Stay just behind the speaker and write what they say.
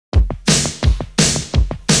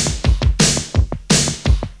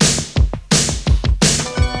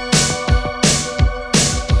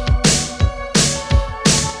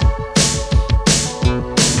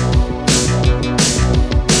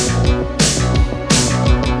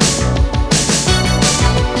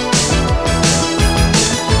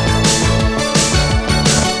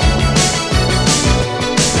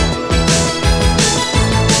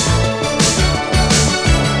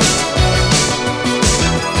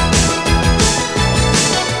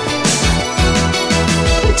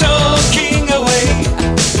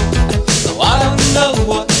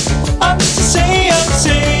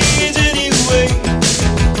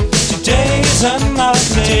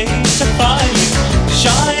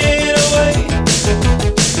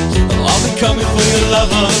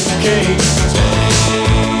suffocate.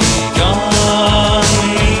 Take on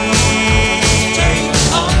me, take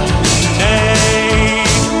on me, take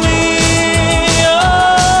me on,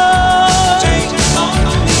 take on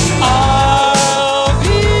me. I'll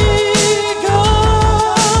be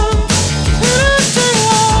gone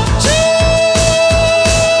till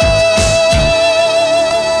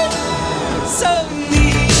so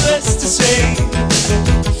needless to say,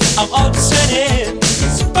 I'm upsetting,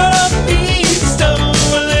 but I'm being stole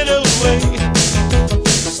a little way.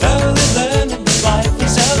 Slowly learning life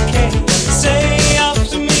is okay. Say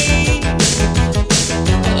after me,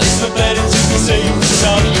 it's no better to be safe than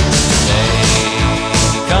sorry.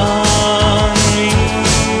 Take on me,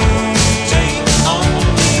 take on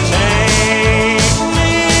me, take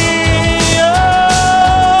me on,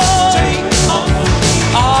 take on me.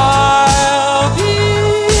 I'll be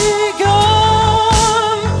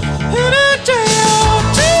gone in a day or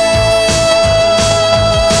two.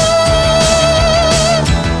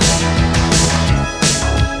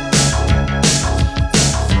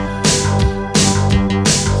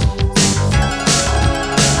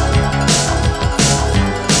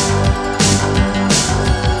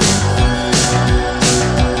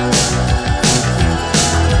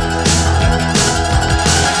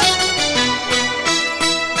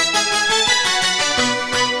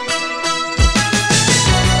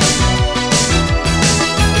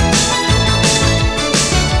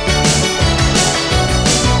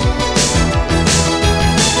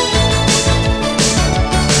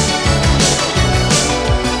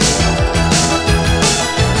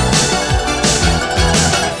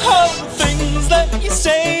 All the things that you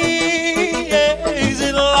say, yeah, is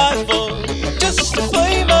it life or just to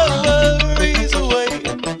play my worries away?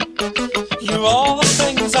 You're all the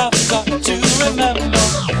things I've got to remember.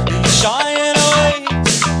 You're shying away.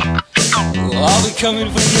 Well, I'll be coming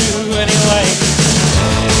for you anyway.